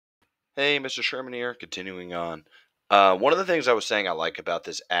Hey, Mr. Sherman here, continuing on. One of the things I was saying I like about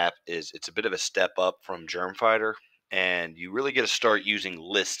this app is it's a bit of a step up from Germfighter, and you really get to start using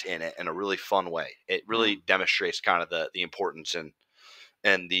list in it in a really fun way. It really demonstrates kind of the importance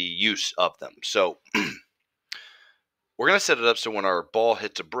and the use of them. So we're going to set it up so when our ball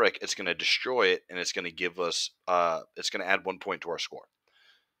hits a brick, it's going to destroy it, and it's going to give us it's going to add 1 point to our score.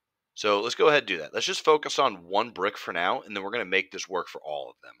 So let's go ahead and do that. Let's just focus on one brick for now, and then we're going to make this work for all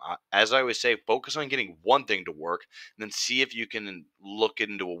of them. As I always say, focus on getting one thing to work, and then see if you can look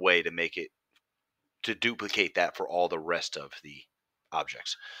into a way to make it to duplicate that for all the rest of the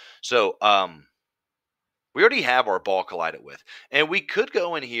objects. So we already have our ball collided with, and we could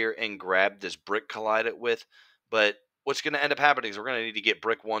go in here and grab this brick collided with, but what's going to end up happening is we're going to need to get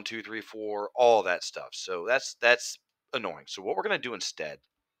brick 1, 2, 3, 4, all that stuff. So that's annoying. So what we're going to do instead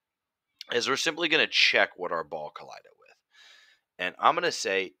is we're simply going to check what our ball collided with. And I'm going to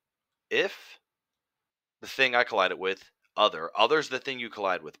say if the thing I collided with, other's the thing you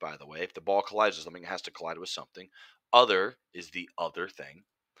collide with, by the way. If the ball collides with something, it has to collide with something. Other is the other thing.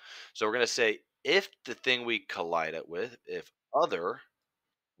 So we're going to say if the thing we collided with, if other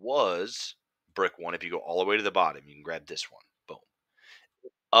was brick one, if you go all the way to the bottom, you can grab this one. Boom.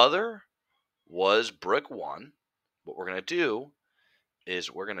 Other was brick one. What we're going to do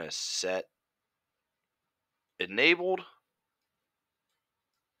is we're going to set enabled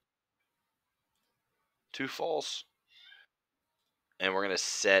to false, and we're going to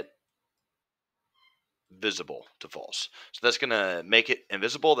set visible to false. So that's going to make it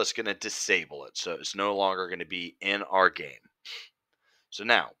invisible. That's going to disable it. So it's no longer going to be in our game. So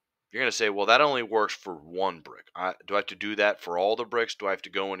now you're going to say, well, that only works for one brick. Do I have to do that for all the bricks? Do I have to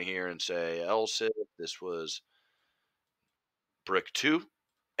go in here and say, else if this was brick two?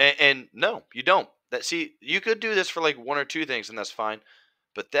 And no, you don't. See, you could do this for like one or two things, and that's fine.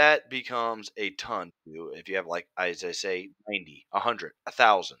 But that becomes a ton to do if you have, like, as I say, 90, 100,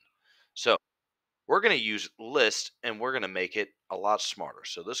 1,000. So we're going to use list, and we're going to make it a lot smarter.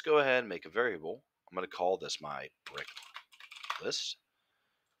 So let's go ahead and make a variable. I'm going to call this my brick list.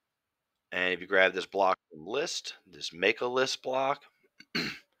 And if you grab this block from list, this make a list block,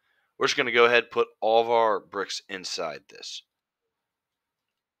 we're just going to go ahead and put all of our bricks inside this.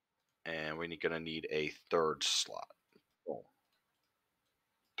 And we're going to need a third slot. Boom.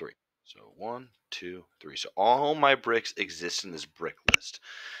 3. So 1, 2, 3. So all my bricks exist in this brick list.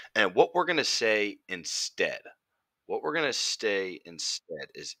 And what we're going to say instead,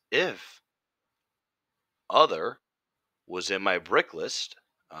 is if other was in my brick list.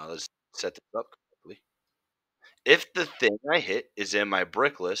 Let's set this up correctly. If the thing I hit is in my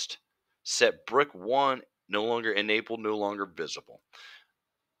brick list, set brick one no longer enabled, no longer visible.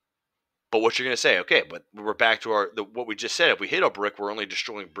 But what you're going to say, okay, but we're back to what we just said. If we hit a brick, we're only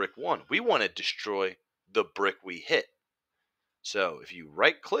destroying brick one. We want to destroy the brick we hit. So if you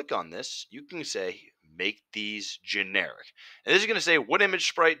right click on this, you can say make these generic. And this is going to say, what image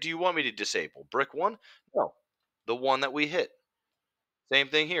sprite do you want me to disable? Brick one? No, the one that we hit. Same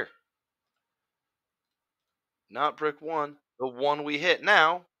thing here. Not brick one, the one we hit.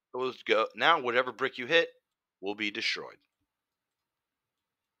 Now, now whatever brick you hit will be destroyed.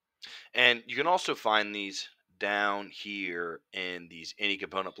 And you can also find these down here in these any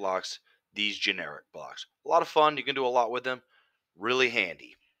component blocks, these generic blocks. A lot of fun. You can do a lot with them. Really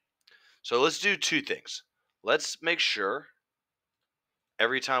handy. So let's do two things. Let's make sure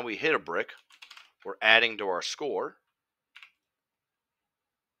every time we hit a brick, we're adding to our score.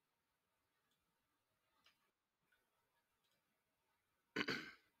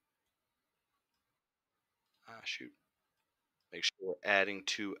 Shoot. Make sure we're adding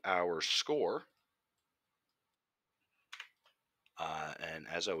to our score. And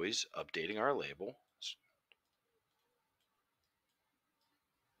as always, updating our label.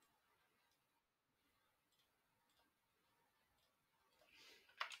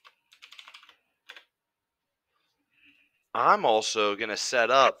 I'm also going to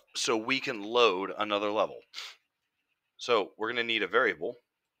set up so we can load another level. So we're going to need a variable.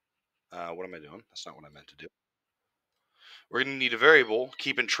 What am I doing? That's not what I meant to do. We're going to need a variable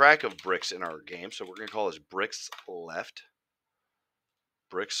keeping track of bricks in our game. So we're going to call this bricks left.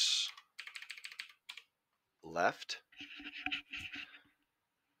 Bricks left.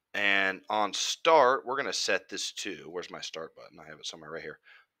 And on start, we're going to set this to, where's my start button? I have it somewhere right here.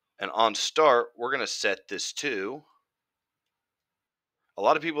 And on start, we're going to set this to, a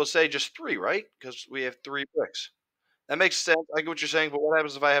lot of people say just 3, right? Because we have 3 bricks. That makes sense. I get what you're saying, but what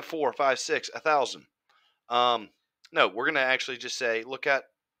happens if I have 4, 5, 6, 1,000? No, we're going to actually just say, look at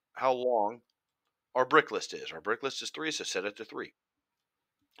how long our brick list is. Our brick list is 3, so set it to 3.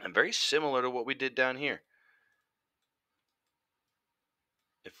 And very similar to what we did down here.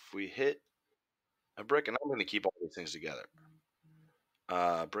 If we hit a brick, and I'm going to keep all these things together.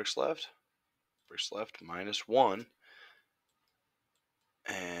 Bricks left, -1,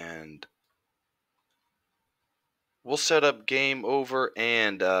 and we'll set up game over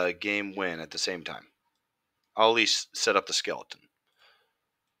and game win at the same time. I'll at least set up the skeleton.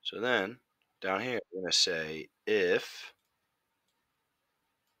 So then down here, we're going to say if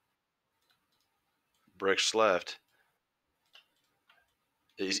bricks left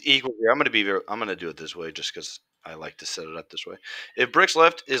is equal here. I'm going to do it this way just because I like to set it up this way. If bricks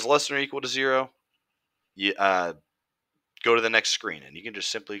left is less than or equal to 0, you go to the next screen, and you can just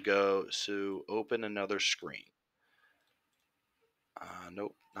simply go to open another screen.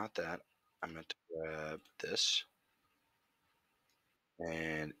 Nope, not that. I meant to grab this.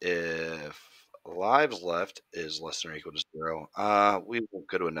 And if lives left is less than or equal to 0, we will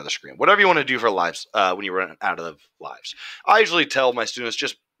go to another screen. Whatever you want to do for lives when you run out of lives. I usually tell my students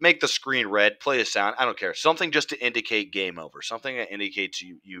just make the screen red, play a sound. I don't care. Something just to indicate game over. Something that indicates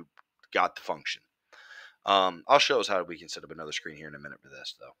you got the function. I'll show us how we can set up another screen here in a minute for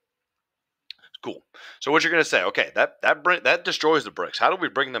this, though. Cool. So what you're going to say? Okay, that destroys the bricks. How do we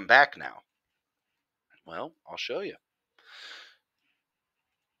bring them back now? Well, I'll show you.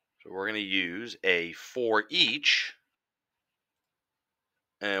 So we're going to use a for each,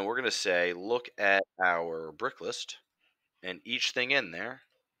 and we're going to say look at our brick list, and each thing in there,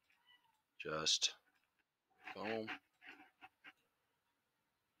 just boom,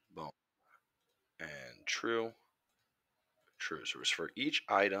 boom, and true, true. So it's for each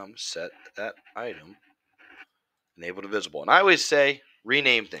item, set that item, enable to visible. And I always say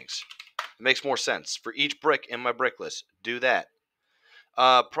rename things. It makes more sense. For each brick in my brick list, do that.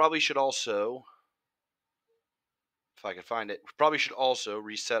 Probably should also, if I can find it, probably should also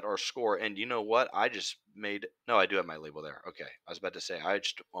reset our score. And you know what? I just made, no, I do have my label there. Okay. I was about to say, I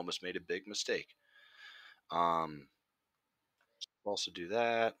just almost made a big mistake. Also do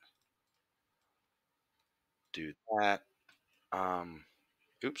that. Do that.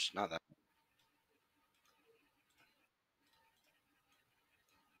 Oops, not that.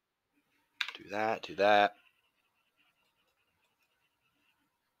 Do that. Do that.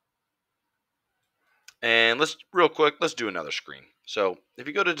 And let's real quick. Let's do another screen. So if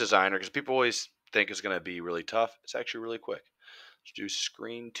you go to designer, because people always think it's going to be really tough, it's actually really quick. Let's do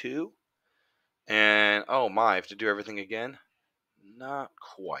screen 2. And oh my, I have to do everything again. Not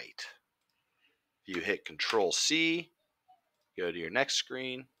quite. You hit Control C, go to your next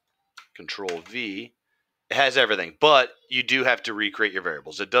screen, Control V. It has everything, but you do have to recreate your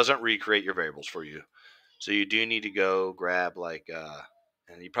variables. It doesn't recreate your variables for you. So you do need to go grab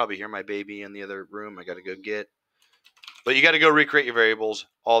and you probably hear my baby in the other room. I got to go get. But you got to go recreate your variables,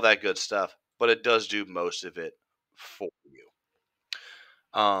 all that good stuff. But it does do most of it for you.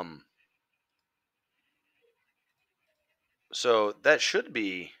 So that should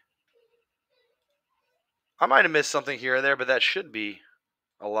be. I might have missed something here or there, but that should be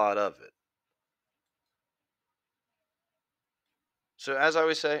a lot of it. So as I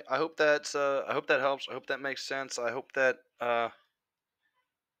always say, I hope I hope that helps. I hope that makes sense. I hope that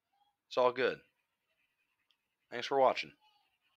it's all good. Thanks for watching.